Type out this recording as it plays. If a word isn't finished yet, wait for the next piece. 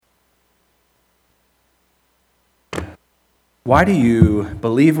Why do you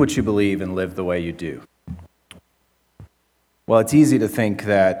believe what you believe and live the way you do? Well, it's easy to think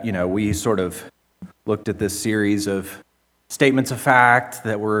that, we sort of looked at this series of statements of fact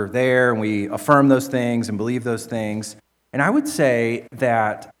that were there, and we affirm those things and believe those things. And I would say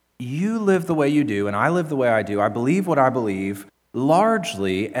that you live the way you do, and I live the way I do. I believe what I believe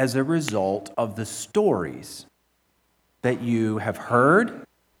largely as a result of the stories that you have heard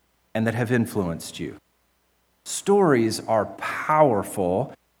and that have influenced you. Stories are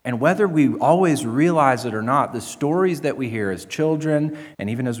powerful, and whether we always realize it or not, the stories that we hear as children and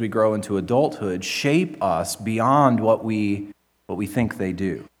even as we grow into adulthood shape us beyond what we think they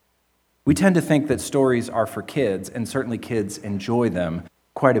do. We tend to think that stories are for kids, and certainly kids enjoy them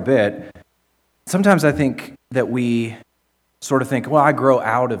quite a bit. Sometimes I think that we sort of think, well, I grow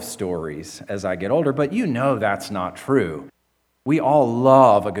out of stories as I get older, but that's not true. We all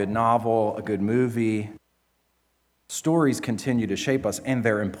love a good novel, a good movie. Stories continue to shape us, and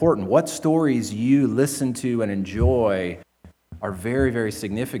they're important. What stories you listen to and enjoy are very, very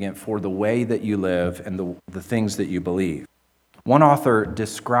significant for the way that you live and the things that you believe. One author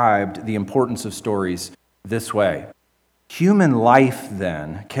described the importance of stories this way: human life,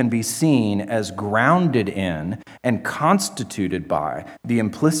 then, can be seen as grounded in and constituted by the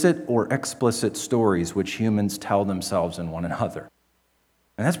implicit or explicit stories which humans tell themselves and one another.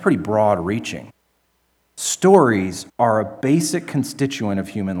 And that's pretty broad-reaching. Stories are a basic constituent of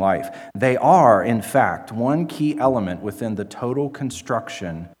human life. They are, in fact, one key element within the total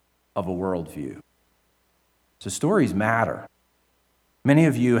construction of a worldview. So stories matter. Many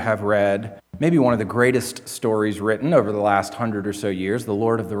of you have read maybe one of the greatest stories written over the last 100 or so years, the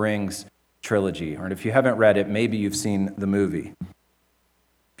Lord of the Rings trilogy. Or if you haven't read it, maybe you've seen the movie.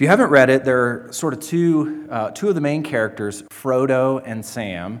 If you haven't read it, there are sort of two of the main characters, Frodo and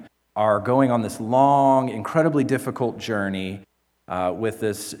Sam, are going on this long, incredibly difficult journey with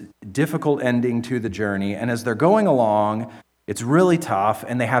this difficult ending to the journey. And as they're going along, it's really tough,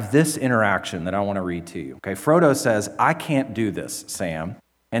 and they have this interaction that I want to read to you. Okay, Frodo says, "I can't do this, Sam."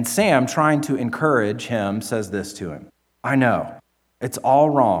 And Sam, trying to encourage him, says this to him: "I know, it's all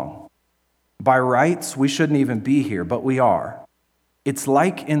wrong. By rights, we shouldn't even be here, but we are. It's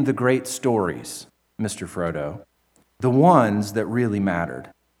like in the great stories, Mr. Frodo, the ones that really mattered.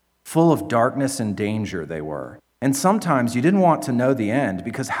 Full of darkness and danger they were. And sometimes you didn't want to know the end,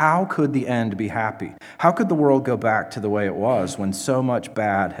 because how could the end be happy? How could the world go back to the way it was when so much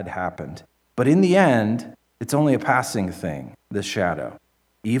bad had happened? But in the end, it's only a passing thing, this shadow.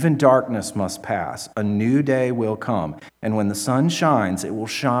 Even darkness must pass. A new day will come, and when the sun shines, it will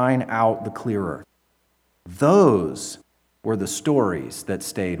shine out the clearer. Those were the stories that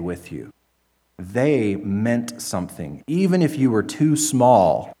stayed with you. They meant something, even if you were too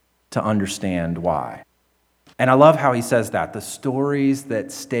small to understand why." And I love how he says that, the stories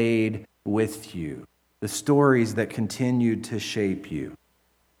that stayed with you, the stories that continued to shape you.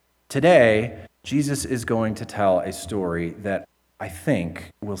 Today, Jesus is going to tell a story that I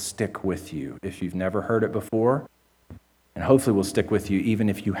think will stick with you if you've never heard it before, and hopefully will stick with you even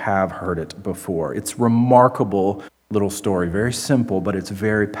if you have heard it before. It's a remarkable little story, very simple, but it's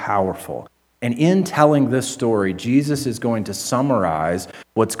very powerful. And in telling this story, Jesus is going to summarize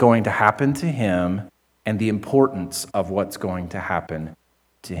what's going to happen to him and the importance of what's going to happen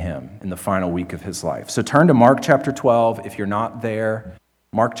to him in the final week of his life. So turn to Mark chapter 12. If you're not there,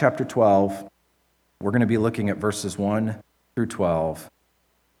 Mark chapter 12, we're going to be looking at verses 1 through 12.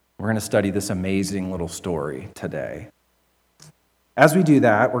 We're going to study this amazing little story today. As we do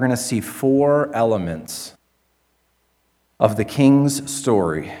that, we're going to see four elements of the king's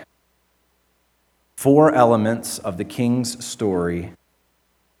story. Four elements of the king's story,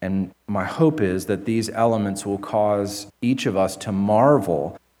 and my hope is that these elements will cause each of us to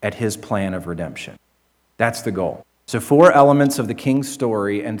marvel at his plan of redemption. That's the goal. So four elements of the king's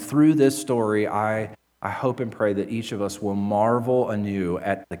story, and through this story, I hope and pray that each of us will marvel anew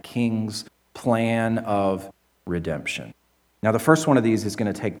at the king's plan of redemption. Now, the first one of these is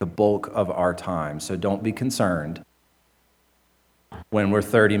going to take the bulk of our time, so don't be concerned when we're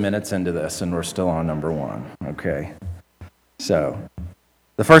 30 minutes into this and we're still on number one, okay? So,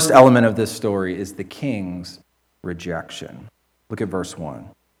 the first element of this story is the king's rejection. Look at verse 1.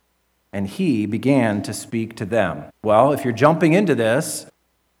 "And he began to speak to them." Well, if you're jumping into this,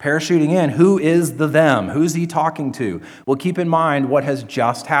 parachuting in, who is the them? Who's he talking to? Well, keep in mind what has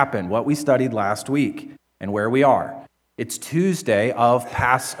just happened, what we studied last week, and where we are. It's Tuesday of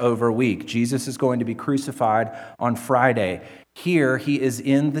Passover week. Jesus is going to be crucified on Friday. Here, he is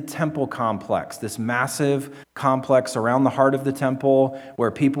in the temple complex, this massive complex around the heart of the temple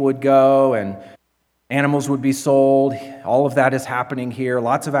where people would go and Animals would be sold. All of that is happening here.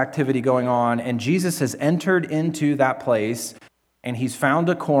 Lots of activity going on. And Jesus has entered into that place, and he's found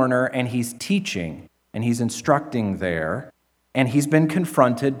a corner, and he's teaching, and he's instructing there. And he's been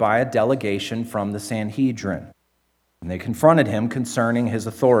confronted by a delegation from the Sanhedrin. And they confronted him concerning his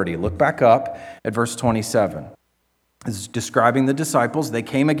authority. Look back up at verse 27. This is describing the disciples. They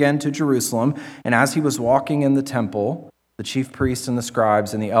came again to Jerusalem, and as he was walking in the temple, the chief priests and the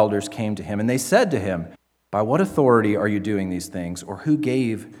scribes and the elders came to him, and they said to him, "By what authority are you doing these things, or who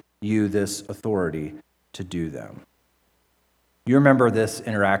gave you this authority to do them?" You remember this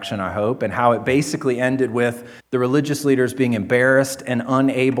interaction, I hope, and how it basically ended with the religious leaders being embarrassed and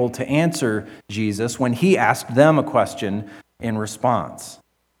unable to answer Jesus when he asked them a question in response.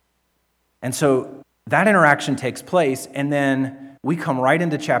 And so that interaction takes place, and then we come right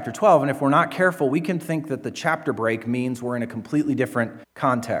into chapter 12, and if we're not careful, we can think that the chapter break means we're in a completely different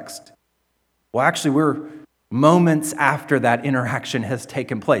context. Well, actually, we're moments after that interaction has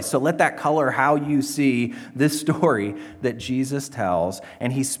taken place. So let that color how you see this story that Jesus tells,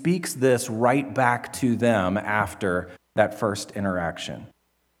 and he speaks this right back to them after that first interaction.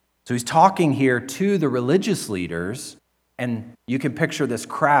 So he's talking here to the religious leaders, and you can picture this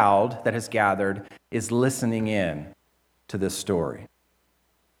crowd that has gathered is listening in to this story.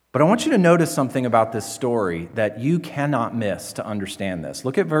 But I want you to notice something about this story that you cannot miss to understand this.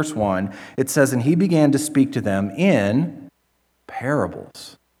 Look at verse 1. It says, "And he began to speak to them in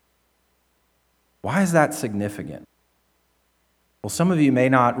parables." Why is that significant? Well, some of you may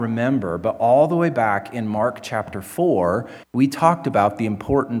not remember, but all the way back in Mark chapter 4, we talked about the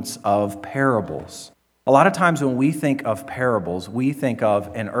importance of parables. A lot of times when we think of parables, we think of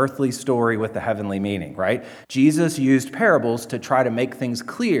an earthly story with a heavenly meaning, right? Jesus used parables to try to make things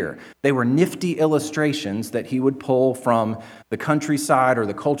clear. They were nifty illustrations that he would pull from the countryside or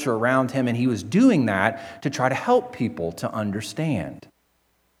the culture around him, and he was doing that to try to help people to understand.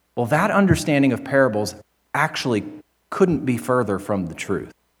 Well, that understanding of parables actually couldn't be further from the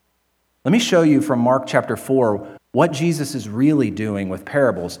truth. Let me show you from Mark chapter 4 what Jesus is really doing with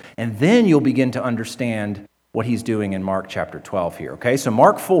parables, and then you'll begin to understand what he's doing in Mark chapter 12 here, okay? So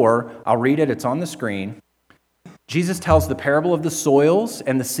Mark 4, I'll read it, it's on the screen. Jesus tells the parable of the soils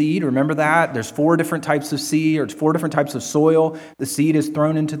and the seed. Remember that? There's 4 different types of seed, or 4 different types of soil. The seed is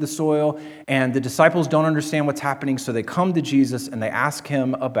thrown into the soil, and the disciples don't understand what's happening, so they come to Jesus and they ask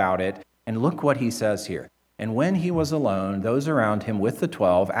him about it, and look what he says here. "And when he was alone, those around him with the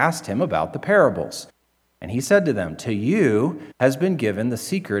 12 asked him about the parables. And he said to them, 'To you has been given the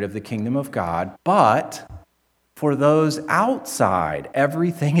secret of the kingdom of God, but for those outside,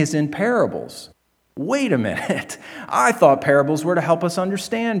 everything is in parables.'" Wait a minute. I thought parables were to help us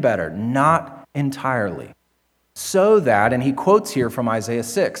understand better. Not entirely. "So that," and he quotes here from Isaiah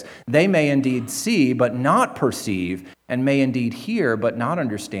 6, "they may indeed see, but not perceive, and may indeed hear, but not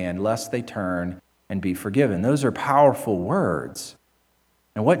understand, lest they turn and be forgiven." Those are powerful words.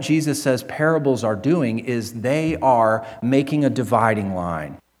 And what Jesus says parables are doing is they are making a dividing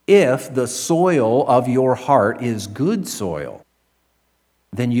line. If the soil of your heart is good soil,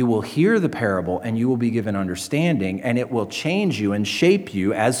 then you will hear the parable and you will be given understanding, and it will change you and shape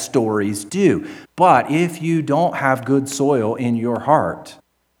you as stories do. But if you don't have good soil in your heart,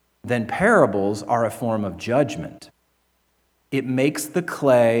 then parables are a form of judgment. It makes the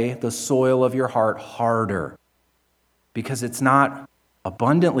clay, the soil of your heart, harder because it's not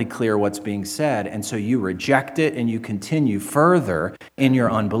abundantly clear what's being said, and so you reject it and you continue further in your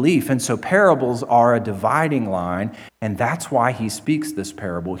unbelief. And so parables are a dividing line, and that's why he speaks this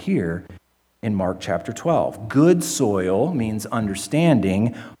parable here in Mark chapter 12. Good soil means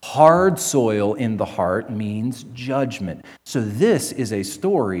understanding. Hard soil in the heart means judgment. So this is a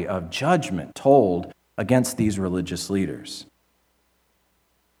story of judgment told against these religious leaders.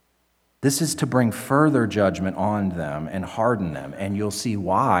 This is to bring further judgment on them and harden them, and you'll see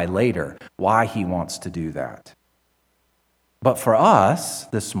why later, why he wants to do that. But for us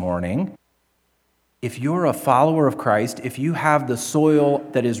this morning, if you're a follower of Christ, if you have the soil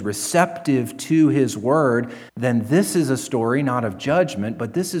that is receptive to his word, then this is a story not of judgment,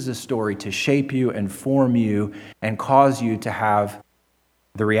 but this is a story to shape you and form you and cause you to have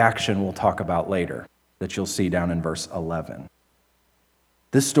the reaction we'll talk about later that you'll see down in verse 11.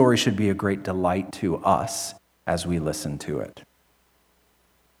 This story should be a great delight to us as we listen to it.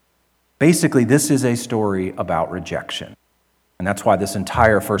 Basically, this is a story about rejection. And that's why this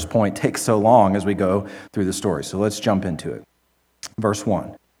entire first point takes so long as we go through the story. So let's jump into it. Verse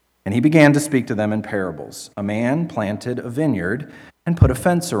 1. "And he began to speak to them in parables. A man planted a vineyard and put a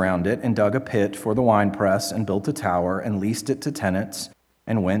fence around it and dug a pit for the winepress and built a tower and leased it to tenants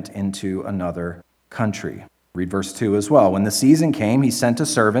and went into another country. Read verse 2 as well. When the season came, he sent a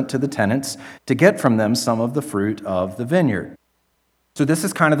servant to the tenants to get from them some of the fruit of the vineyard. So this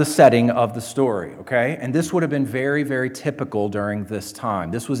is kind of the setting of the story, okay? And this would have been very, very typical during this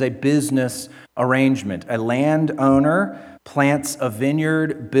time. This was a business arrangement. A landowner plants a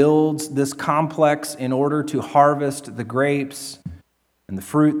vineyard, builds this complex in order to harvest the grapes and the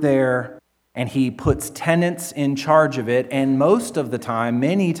fruit there, and he puts tenants in charge of it. And most of the time,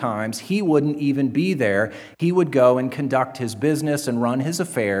 many times, he wouldn't even be there. He would go and conduct his business and run his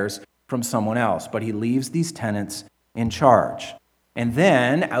affairs from someone else, but he leaves these tenants in charge. And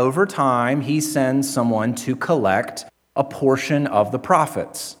then, over time, he sends someone to collect a portion of the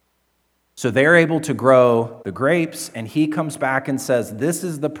profits. So they're able to grow the grapes, and he comes back and says, this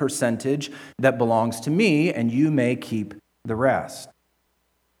is the percentage that belongs to me, and you may keep the rest.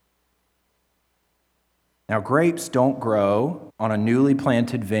 Now, grapes don't grow on a newly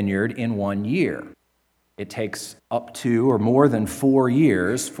planted vineyard in 1 year. It takes up to or more than 4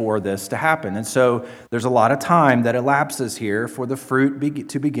 years for this to happen. And so there's a lot of time that elapses here for the fruit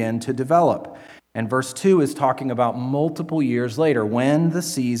to begin to develop. And verse 2 is talking about multiple years later when the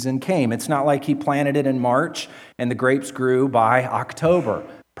season came. It's not like he planted it in March and the grapes grew by October,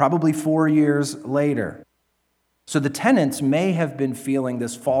 probably 4 years later. So the tenants may have been feeling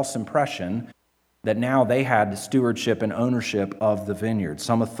this false impression that now they had stewardship and ownership of the vineyard,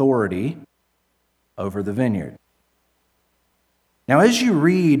 some authority over the vineyard. Now, as you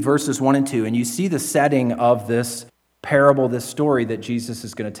read verses 1 and 2, and you see the setting of this parable, this story that Jesus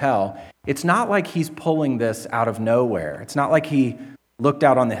is going to tell, it's not like he's pulling this out of nowhere. It's not like he looked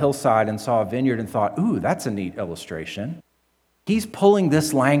out on the hillside and saw a vineyard and thought, ooh, that's a neat illustration. He's pulling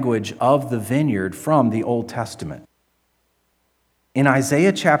this language of the vineyard from the Old Testament. In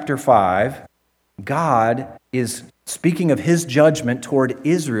Isaiah chapter 5, God is speaking of his judgment toward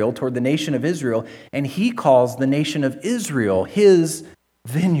Israel, toward the nation of Israel, and he calls the nation of Israel his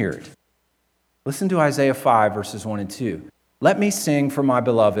vineyard. Listen to Isaiah 5, verses 1 and 2. Let me sing for my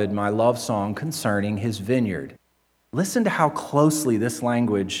beloved my love song concerning his vineyard. Listen to how close this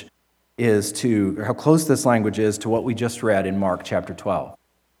language is to what we just read in Mark chapter 12.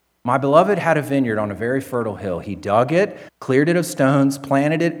 My beloved had a vineyard on a very fertile hill. He dug it, cleared it of stones,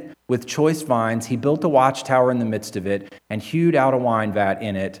 planted it with choice vines. He built a watchtower in the midst of it and hewed out a wine vat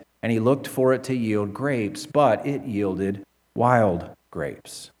in it, and he looked for it to yield grapes, but it yielded wild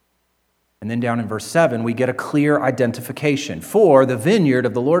grapes. And then down in verse 7, we get a clear identification. For the vineyard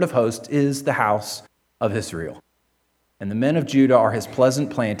of the Lord of hosts is the house of Israel. And the men of Judah are his pleasant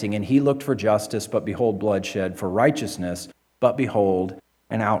planting, and he looked for justice, but behold bloodshed, for righteousness, but behold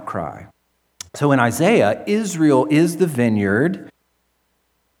an outcry. So in Isaiah, Israel is the vineyard,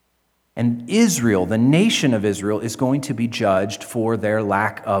 and Israel, the nation of Israel, is going to be judged for their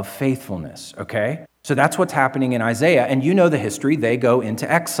lack of faithfulness, okay? So that's what's happening in Isaiah. And you know the history. They go into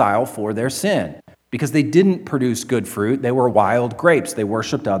exile for their sin because they didn't produce good fruit. They were wild grapes. They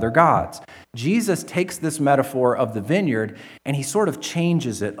worshiped other gods. Jesus takes this metaphor of the vineyard and he sort of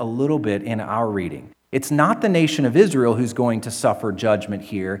changes it a little bit in our reading. It's not the nation of Israel who's going to suffer judgment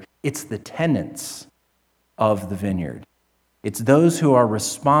here. It's the tenants of the vineyard. It's those who are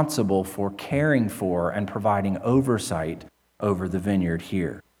responsible for caring for and providing oversight over the vineyard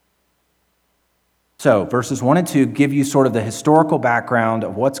here. So, verses 1 and 2 give you sort of the historical background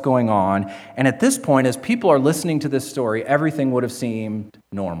of what's going on. And at this point, as people are listening to this story, everything would have seemed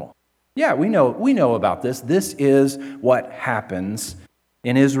normal. Yeah, we know about this. This is what happens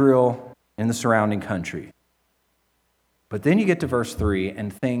in Israel, in the surrounding country. But then you get to verse 3,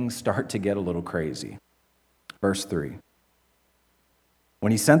 and things start to get a little crazy. Verse 3.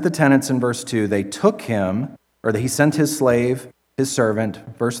 When he sent the tenants in verse 2, they took him, or he sent his slave, his servant,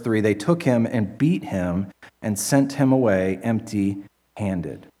 verse 3, they took him and beat him and sent him away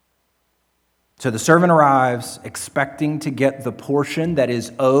empty-handed. So the servant arrives expecting to get the portion that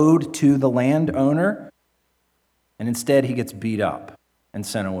is owed to the landowner, and instead he gets beat up and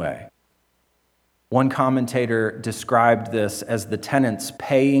sent away. One commentator described this as the tenants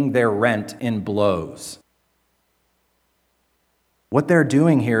paying their rent in blows. What they're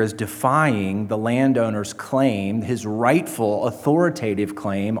doing here is defying the landowner's claim, his rightful authoritative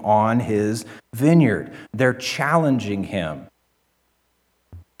claim on his vineyard. They're challenging him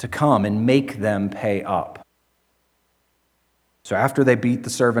to come and make them pay up. So after they beat the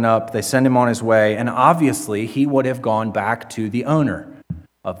servant up, they send him on his way, and obviously he would have gone back to the owner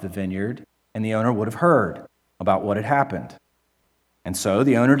of the vineyard, and the owner would have heard about what had happened. And so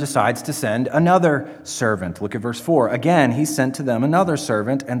the owner decides to send another servant. Look at verse 4. Again, he sent to them another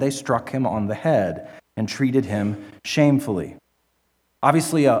servant, and they struck him on the head and treated him shamefully.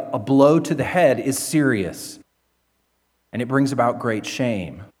 Obviously, a blow to the head is serious, and it brings about great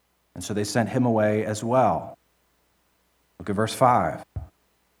shame. And so they sent him away as well. Look at verse 5.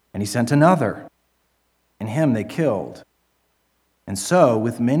 And he sent another, and him they killed. And so,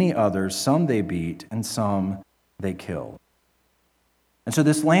 with many others, some they beat, and some they killed. And so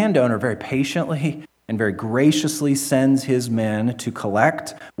this landowner very patiently and very graciously sends his men to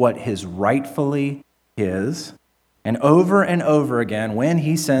collect what is rightfully his. And over again, when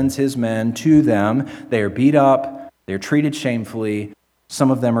he sends his men to them, they are beat up, they're treated shamefully, some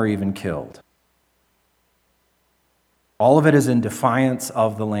of them are even killed. All of it is in defiance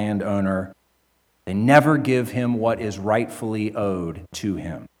of the landowner. They never give him what is rightfully owed to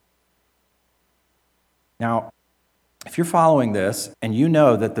him. Now, if you're following this and you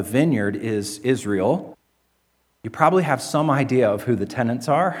know that the vineyard is Israel, you probably have some idea of who the tenants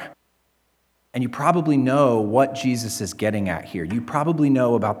are, and you probably know what Jesus is getting at here. You probably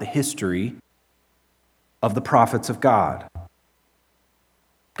know about the history of the prophets of God.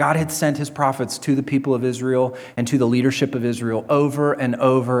 God had sent his prophets to the people of Israel and to the leadership of Israel over and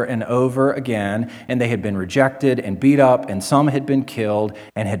over and over again, and they had been rejected and beat up, and some had been killed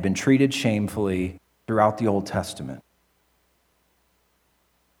and had been treated shamefully throughout the Old Testament.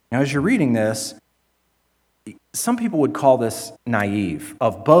 Now, as you're reading this, some people would call this naive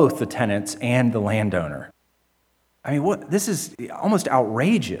of both the tenants and the landowner. I mean, this is almost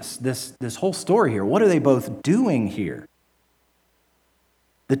outrageous, this whole story here. What are they both doing here?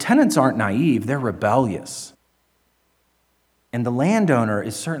 The tenants aren't naive, they're rebellious. And the landowner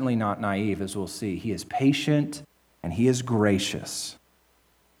is certainly not naive, as we'll see. He is patient and he is gracious.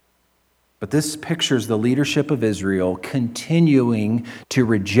 But this pictures the leadership of Israel continuing to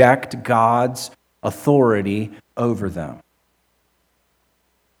reject God's authority over them.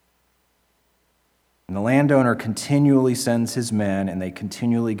 And the landowner continually sends his men, and they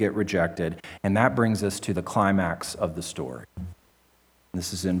continually get rejected. And that brings us to the climax of the story.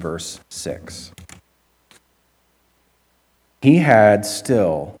 This is in verse 6. He had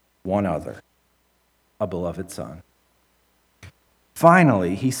still one other, a beloved son.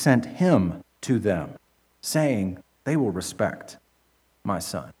 Finally, he sent him to them, saying, they will respect my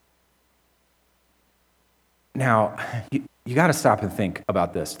son. Now, you got to stop and think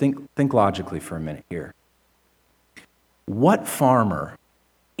about this. Think logically for a minute here. What farmer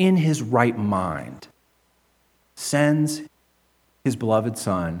in his right mind sends his beloved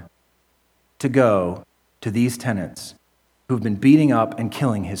son to go to these tenants who've been beating up and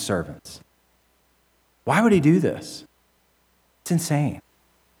killing his servants? Why would he do this? It's insane.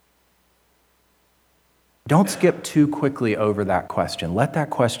 Don't skip too quickly over that question. Let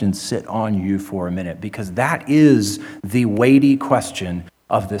that question sit on you for a minute, because that is the weighty question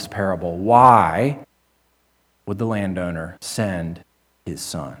of this parable. Why would the landowner send his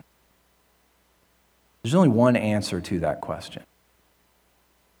son? There's only one answer to that question.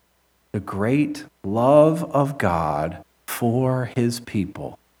 The great love of God for his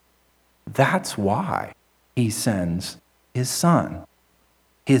people. That's why he sends his son.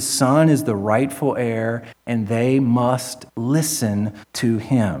 His son is the rightful heir, and they must listen to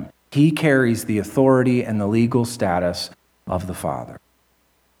him. He carries the authority and the legal status of the Father.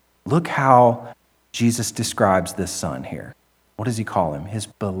 Look how Jesus describes this son here. What does he call him? His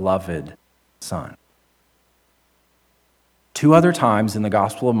beloved son. 2 other times in the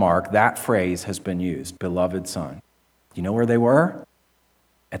Gospel of Mark, that phrase has been used, beloved son. Do you know where they were?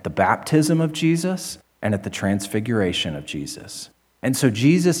 At the baptism of Jesus and at the transfiguration of Jesus. And so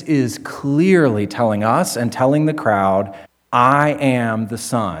Jesus is clearly telling us and telling the crowd, I am the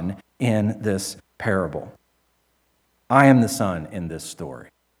son in this parable. I am the son in this story.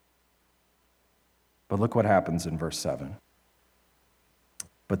 But look what happens in verse 7.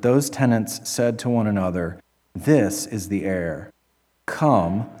 But those tenants said to one another, this is the heir.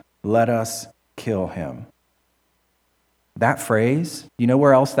 Come, let us kill him. That phrase, you know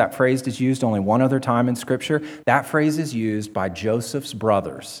where else that phrase is used only one other time in Scripture? That phrase is used by Joseph's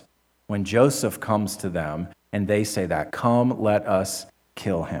brothers when Joseph comes to them and they say that, come, let us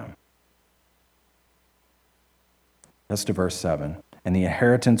kill him. That's to verse 7. And the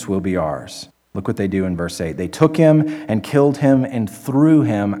inheritance will be ours. Look what they do in verse 8. They took him and killed him and threw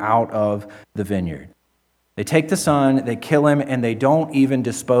him out of the vineyard. They take the son, they kill him, and they don't even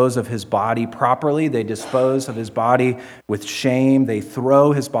dispose of his body properly. They dispose of his body with shame. They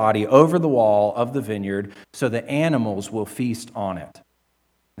throw his body over the wall of the vineyard so the animals will feast on it.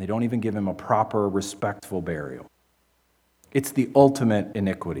 They don't even give him a proper, respectful burial. It's the ultimate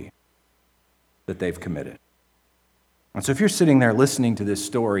iniquity that they've committed. And so if you're sitting there listening to this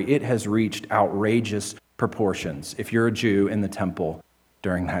story, it has reached outrageous proportions if you're a Jew in the temple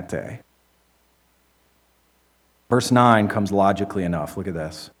during that day. Verse 9 comes logically enough. Look at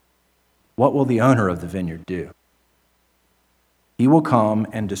this. What will the owner of the vineyard do? He will come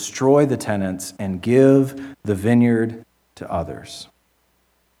and destroy the tenants and give the vineyard to others.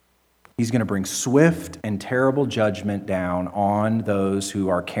 He's going to bring swift and terrible judgment down on those who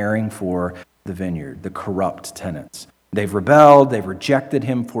are caring for the vineyard, the corrupt tenants. They've rebelled, they've rejected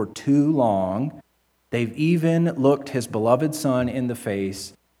him for too long. They've even looked his beloved son in the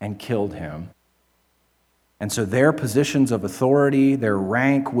face and killed him. And so their positions of authority, their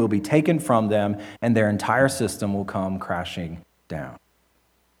rank will be taken from them, and their entire system will come crashing down.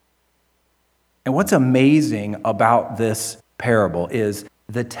 And what's amazing about this parable is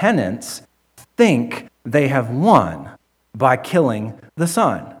the tenants think they have won by killing the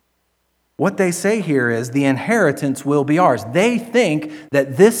son. What they say here is the inheritance will be ours. They think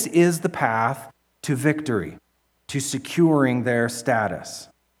that this is the path to victory, to securing their status.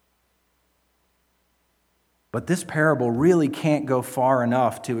 But this parable really can't go far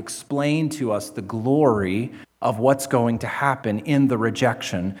enough to explain to us the glory of what's going to happen in the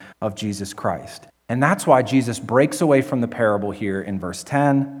rejection of Jesus Christ. And that's why Jesus breaks away from the parable here in verse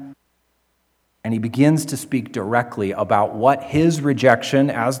 10, and he begins to speak directly about what his rejection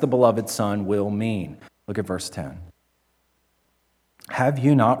as the beloved son will mean. Look at verse 10. Have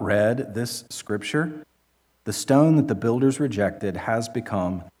you not read this scripture? The stone that the builders rejected has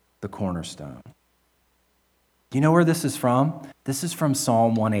become the cornerstone. Do you know where this is from? This is from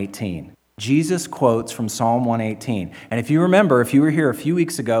Psalm 118. Jesus quotes from Psalm 118. And if you remember, if you were here a few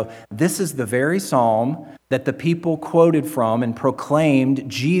weeks ago, this is the very psalm that the people quoted from and proclaimed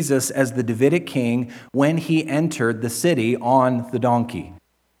Jesus as the Davidic king when he entered the city on the donkey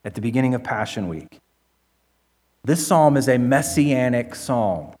at the beginning of Passion Week. This psalm is a messianic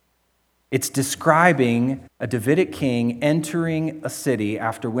psalm. It's describing a Davidic king entering a city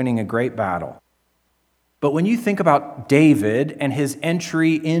after winning a great battle. But when you think about David and his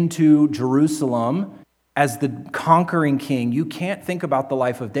entry into Jerusalem as the conquering king, you can't think about the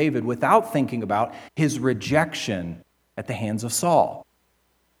life of David without thinking about his rejection at the hands of Saul.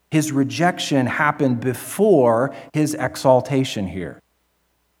 His rejection happened before his exaltation here.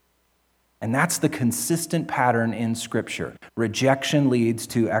 And that's the consistent pattern in Scripture. Rejection leads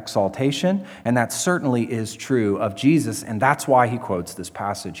to exaltation, and that certainly is true of Jesus, and that's why he quotes this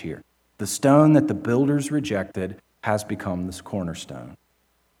passage here. The stone that the builders rejected has become this cornerstone.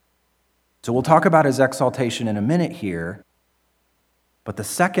 So we'll talk about his exaltation in a minute here, but the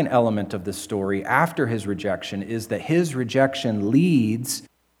second element of this story after his rejection is that his rejection leads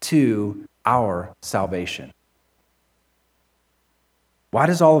to our salvation. Why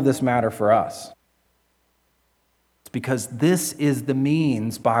does all of this matter for us? It's because this is the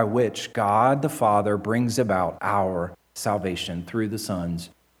means by which God the Father brings about our salvation through the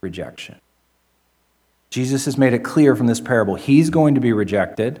Son's rejection. Jesus has made it clear from this parable, he's going to be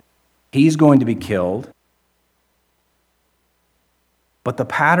rejected, he's going to be killed. But the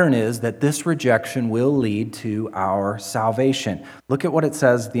pattern is that this rejection will lead to our salvation. Look at what it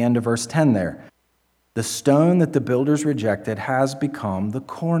says at the end of verse 10 there. The stone that the builders rejected has become the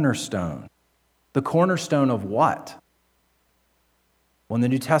cornerstone. The cornerstone of what? Well, in the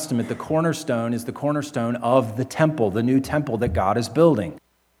New Testament, the cornerstone is the cornerstone of the temple, the new temple that God is building.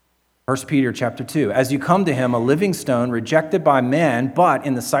 1 Peter chapter 2, as you come to him, a living stone, rejected by men, but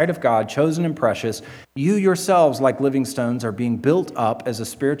in the sight of God, chosen and precious, you yourselves, like living stones, are being built up as a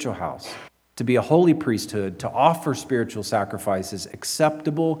spiritual house, to be a holy priesthood, to offer spiritual sacrifices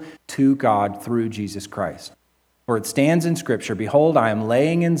acceptable to God through Jesus Christ. For it stands in Scripture, behold, I am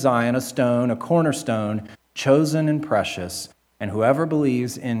laying in Zion a stone, a cornerstone, chosen and precious, and whoever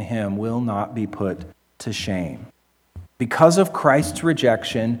believes in him will not be put to shame. Because of Christ's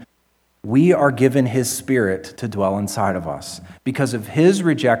rejection, we are given his Spirit to dwell inside of us. Because of his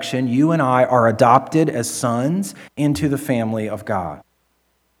rejection, you and I are adopted as sons into the family of God.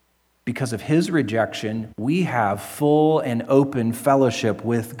 Because of his rejection, we have full and open fellowship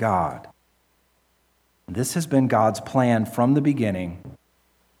with God. This has been God's plan from the beginning.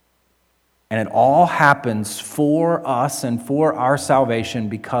 And it all happens for us and for our salvation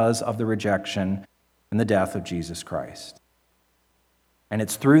because of the rejection and the death of Jesus Christ. And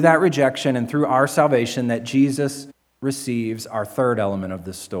it's through that rejection and through our salvation that Jesus receives our third element of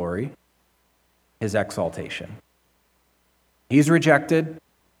this story, his exaltation. He's rejected,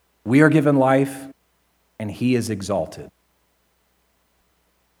 we are given life, and he is exalted.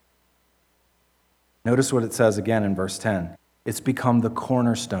 Notice what it says again in verse 10. It's become the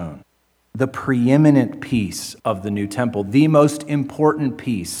cornerstone, the preeminent piece of the new temple, the most important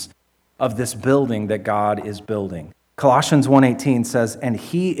piece of this building that God is building. Colossians 1:18 says, "And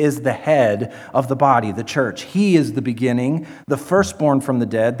he is the head of the body, the church. He is the beginning, the firstborn from the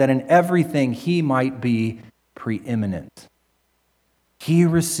dead, that in everything he might be preeminent." He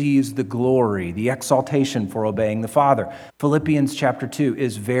receives the glory, the exaltation for obeying the Father. Philippians chapter 2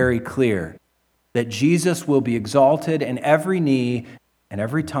 is very clear that Jesus will be exalted, and every knee and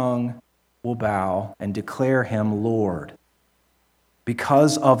every tongue will bow and declare him Lord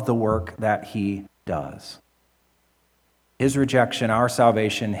because of the work that he does. His rejection, our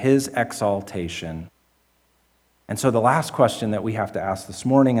salvation, his exaltation. And so the last question that we have to ask this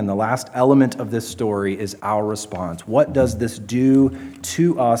morning, and the last element of this story, is our response. What does this do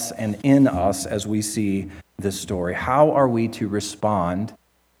to us and in us as we see this story? How are we to respond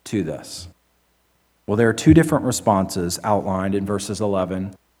to this? Well, there are two different responses outlined in verses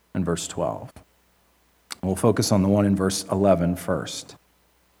 11 and verse 12. We'll focus on the one in verse 11 first.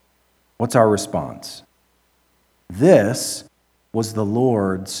 What's our response? This was the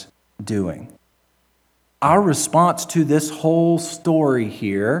Lord's doing. Our response to this whole story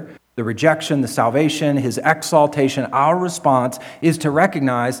here, the rejection, the salvation, his exaltation, our response is to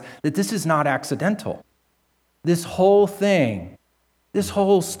recognize that this is not accidental. This whole thing, this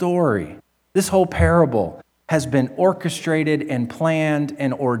whole story, this whole parable has been orchestrated and planned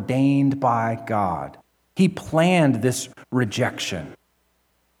and ordained by God. He planned this rejection.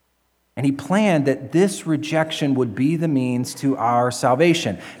 And he planned that this rejection would be the means to our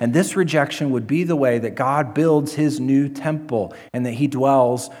salvation. And this rejection would be the way that God builds his new temple and that he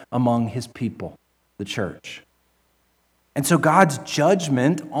dwells among his people, the church. And so God's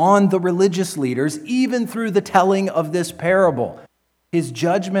judgment on the religious leaders, even through the telling of this parable, his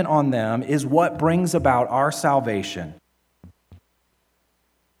judgment on them is what brings about our salvation.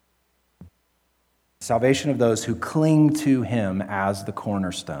 Salvation of those who cling to him as the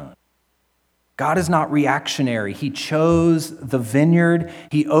cornerstone. God is not reactionary. He chose the vineyard.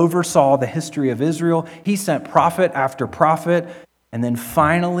 He oversaw the history of Israel. He sent prophet after prophet. And then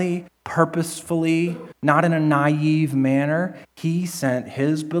finally, purposefully, not in a naive manner, he sent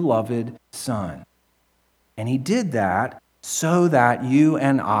his beloved Son. And he did that so that you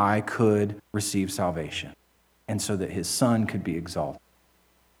and I could receive salvation and so that his Son could be exalted.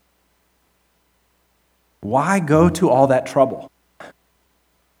 Why go to all that trouble?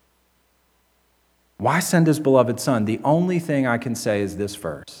 Why send his beloved Son? The only thing I can say is this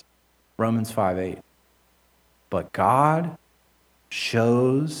verse, Romans 5:8. But God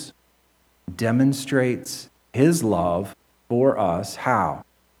shows, demonstrates his love for us. How?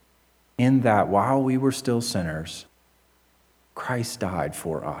 In that while we were still sinners, Christ died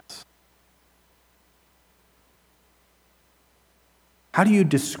for us. How do you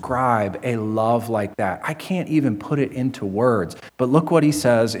describe a love like that? I can't even put it into words. But look what he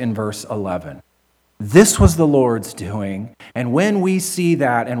says in verse 11. This was the Lord's doing, and when we see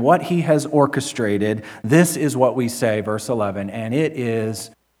that and what he has orchestrated, this is what we say, verse 11, and it is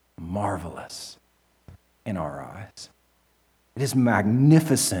marvelous in our eyes. It is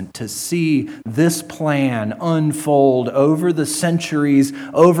magnificent to see this plan unfold over the centuries,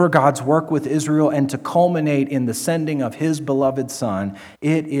 over God's work with Israel, and to culminate in the sending of his beloved Son.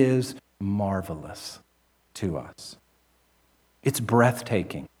 It is marvelous to us. It's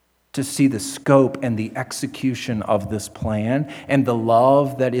breathtaking to see the scope and the execution of this plan and the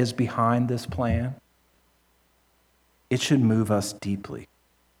love that is behind this plan. It should move us deeply.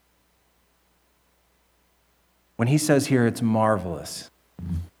 When he says here it's marvelous,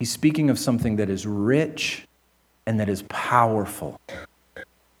 he's speaking of something that is rich and that is powerful.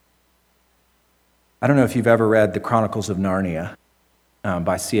 I don't know if you've ever read The Chronicles of Narnia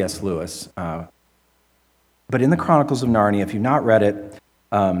by C.S. Lewis, but in The Chronicles of Narnia, if you've not read it,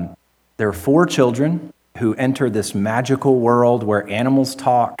 there are 4 children who enter this magical world where animals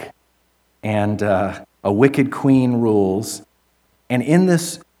talk and a wicked queen rules. And in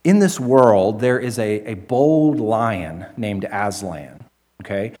this world, there is a bold lion named Aslan,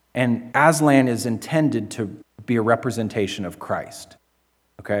 okay? And Aslan is intended to be a representation of Christ,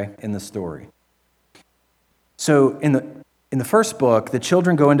 okay, in the story. So in the first book, the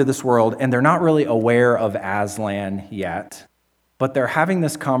children go into this world, and they're not really aware of Aslan yet, but they're having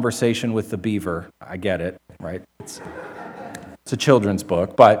this conversation with the beaver. I get it, right? It's a children's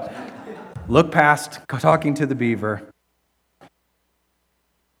book, but look past talking to the beaver.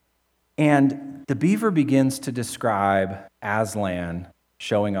 And the beaver begins to describe Aslan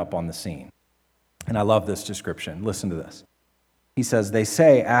showing up on the scene. And I love this description. Listen to this. He says, they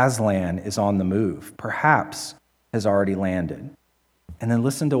say Aslan is on the move, perhaps has already landed. And then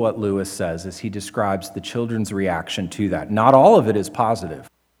listen to what Lewis says as he describes the children's reaction to that. Not all of it is positive.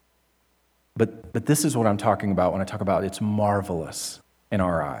 But this is what I'm talking about when I talk about it's marvelous in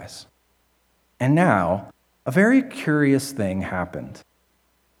our eyes. And now, a very curious thing happened.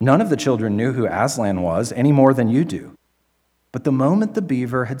 None of the children knew who Aslan was any more than you do. But the moment the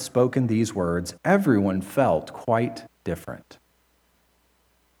beaver had spoken these words, everyone felt quite different.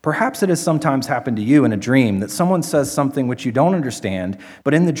 Perhaps it has sometimes happened to you in a dream that someone says something which you don't understand,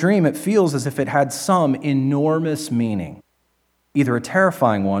 but in the dream it feels as if it had some enormous meaning. Either a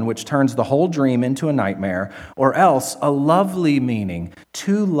terrifying one, which turns the whole dream into a nightmare, or else a lovely meaning,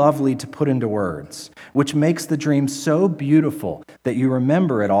 too lovely to put into words, which makes the dream so beautiful that you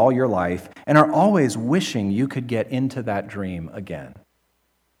remember it all your life and are always wishing you could get into that dream again.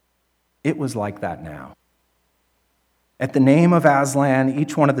 It was like that now. At the name of Aslan,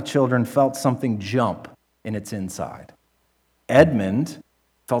 each one of the children felt something jump in its inside. Edmund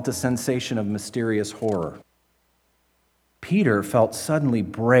felt a sensation of mysterious horror. Peter felt suddenly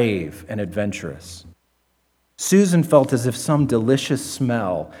brave and adventurous. Susan felt as if some delicious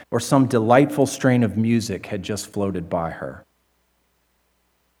smell or some delightful strain of music had just floated by her.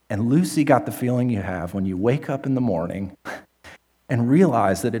 And Lucy got the feeling you have when you wake up in the morning and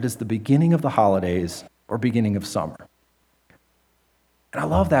realize that it is the beginning of the holidays or beginning of summer. And I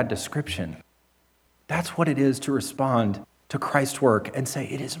love that description. That's what it is to respond to Christ's work and say,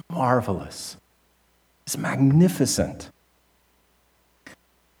 it is marvelous. It's magnificent.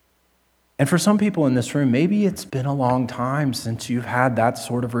 And for some people in this room, maybe it's been a long time since you've had that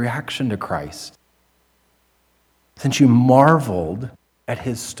sort of reaction to Christ, since you marveled at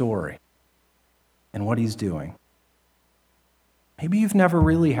his story and what he's doing. Maybe you've never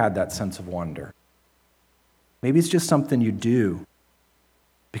really had that sense of wonder. Maybe it's just something you do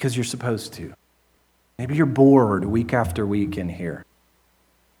because you're supposed to. Maybe you're bored week after week in here.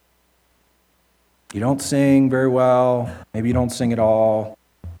 You don't sing very well. Maybe you don't sing at all.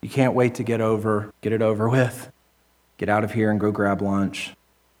 You can't wait to get it over with, get out of here and go grab lunch.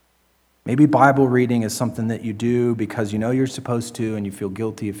 Maybe Bible reading is something that you do because you know you're supposed to and you feel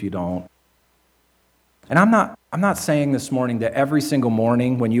guilty if you don't. And I'm not saying this morning that every single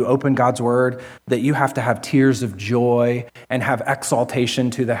morning when you open God's word that you have to have tears of joy and have exaltation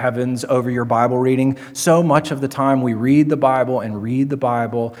to the heavens over your Bible reading. So much of the time we read the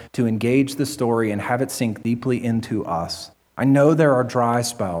Bible to engage the story and have it sink deeply into us. I know there are dry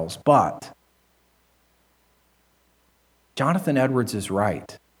spells, but Jonathan Edwards is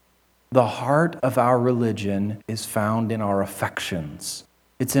right. The heart of our religion is found in our affections.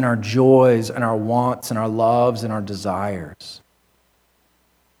 It's in our joys and our wants and our loves and our desires.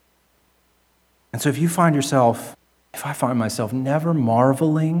 And so if I find myself never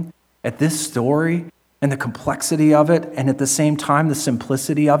marveling at this story and the complexity of it, and at the same time the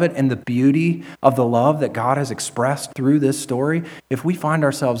simplicity of it and the beauty of the love that God has expressed through this story, if we find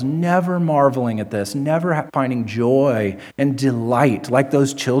ourselves never marveling at this, never finding joy and delight like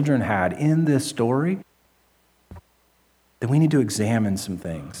those children had in this story, then we need to examine some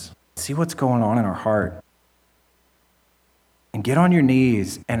things, see what's going on in our heart, and get on your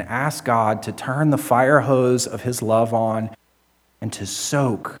knees and ask God to turn the fire hose of his love on and to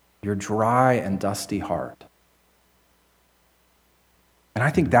soak your dry and dusty heart. And I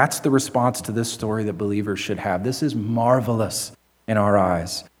think that's the response to this story that believers should have. This is marvelous in our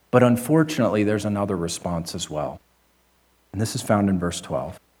eyes. But unfortunately, there's another response as well. And this is found in verse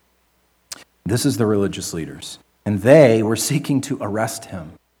 12. This is the religious leaders. And they were seeking to arrest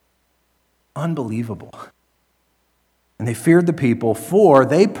him. Unbelievable. And they feared the people, for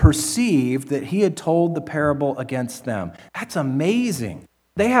they perceived that he had told the parable against them. That's amazing.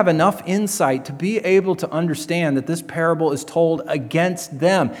 They have enough insight to be able to understand that this parable is told against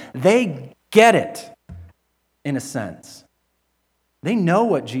them. They get it, in a sense. They know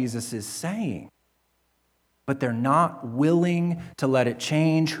what Jesus is saying, but they're not willing to let it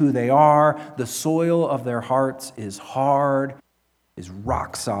change who they are. The soil of their hearts is hard, is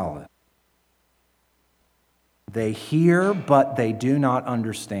rock solid. They hear, but they do not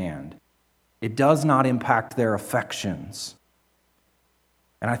understand. It does not impact their affections.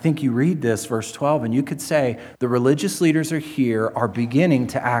 And I think you read this, verse 12, and you could say the religious leaders are beginning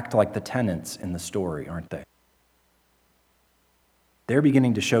to act like the tenants in the story, aren't they? They're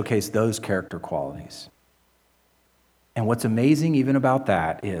beginning to showcase those character qualities. And what's amazing even about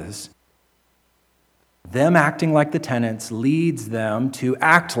that is them acting like the tenants leads them to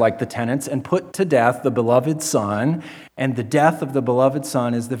act like the tenants and put to death the beloved Son. And the death of the beloved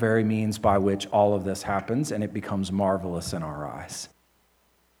Son is the very means by which all of this happens, and it becomes marvelous in our eyes.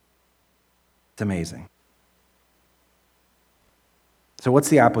 It's amazing. So what's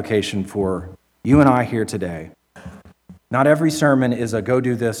the application for you and I here today? Not every sermon is a go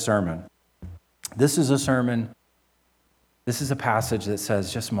do this sermon. This is a sermon, this is a passage that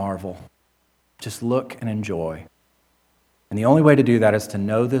says just marvel, just look and enjoy. And the only way to do that is to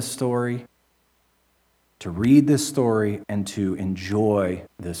know this story, to read this story, and to enjoy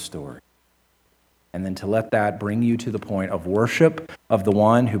this story. And then to let that bring you to the point of worship of the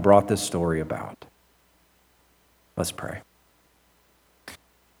one who brought this story about. Let's pray.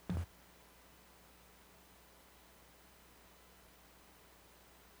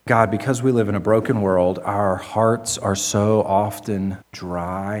 God, because we live in a broken world, our hearts are so often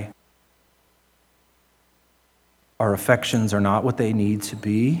dry. Our affections are not what they need to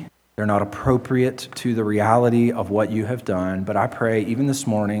be. They're not appropriate to the reality of what you have done. But I pray, even this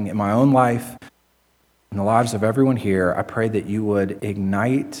morning, in my own life, in the lives of everyone here, I pray that you would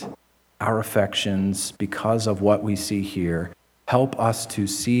ignite our affections because of what we see here. Help us to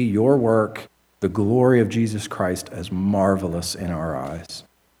see your work, the glory of Jesus Christ, as marvelous in our eyes.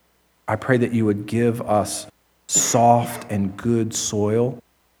 I pray that you would give us soft and good soil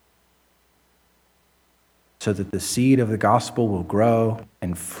so that the seed of the gospel will grow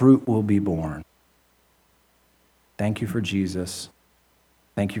and fruit will be born. Thank you for Jesus.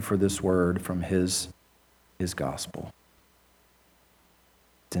 Thank you for this word from his gospel.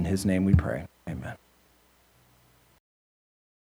 It's in his name we pray. Amen.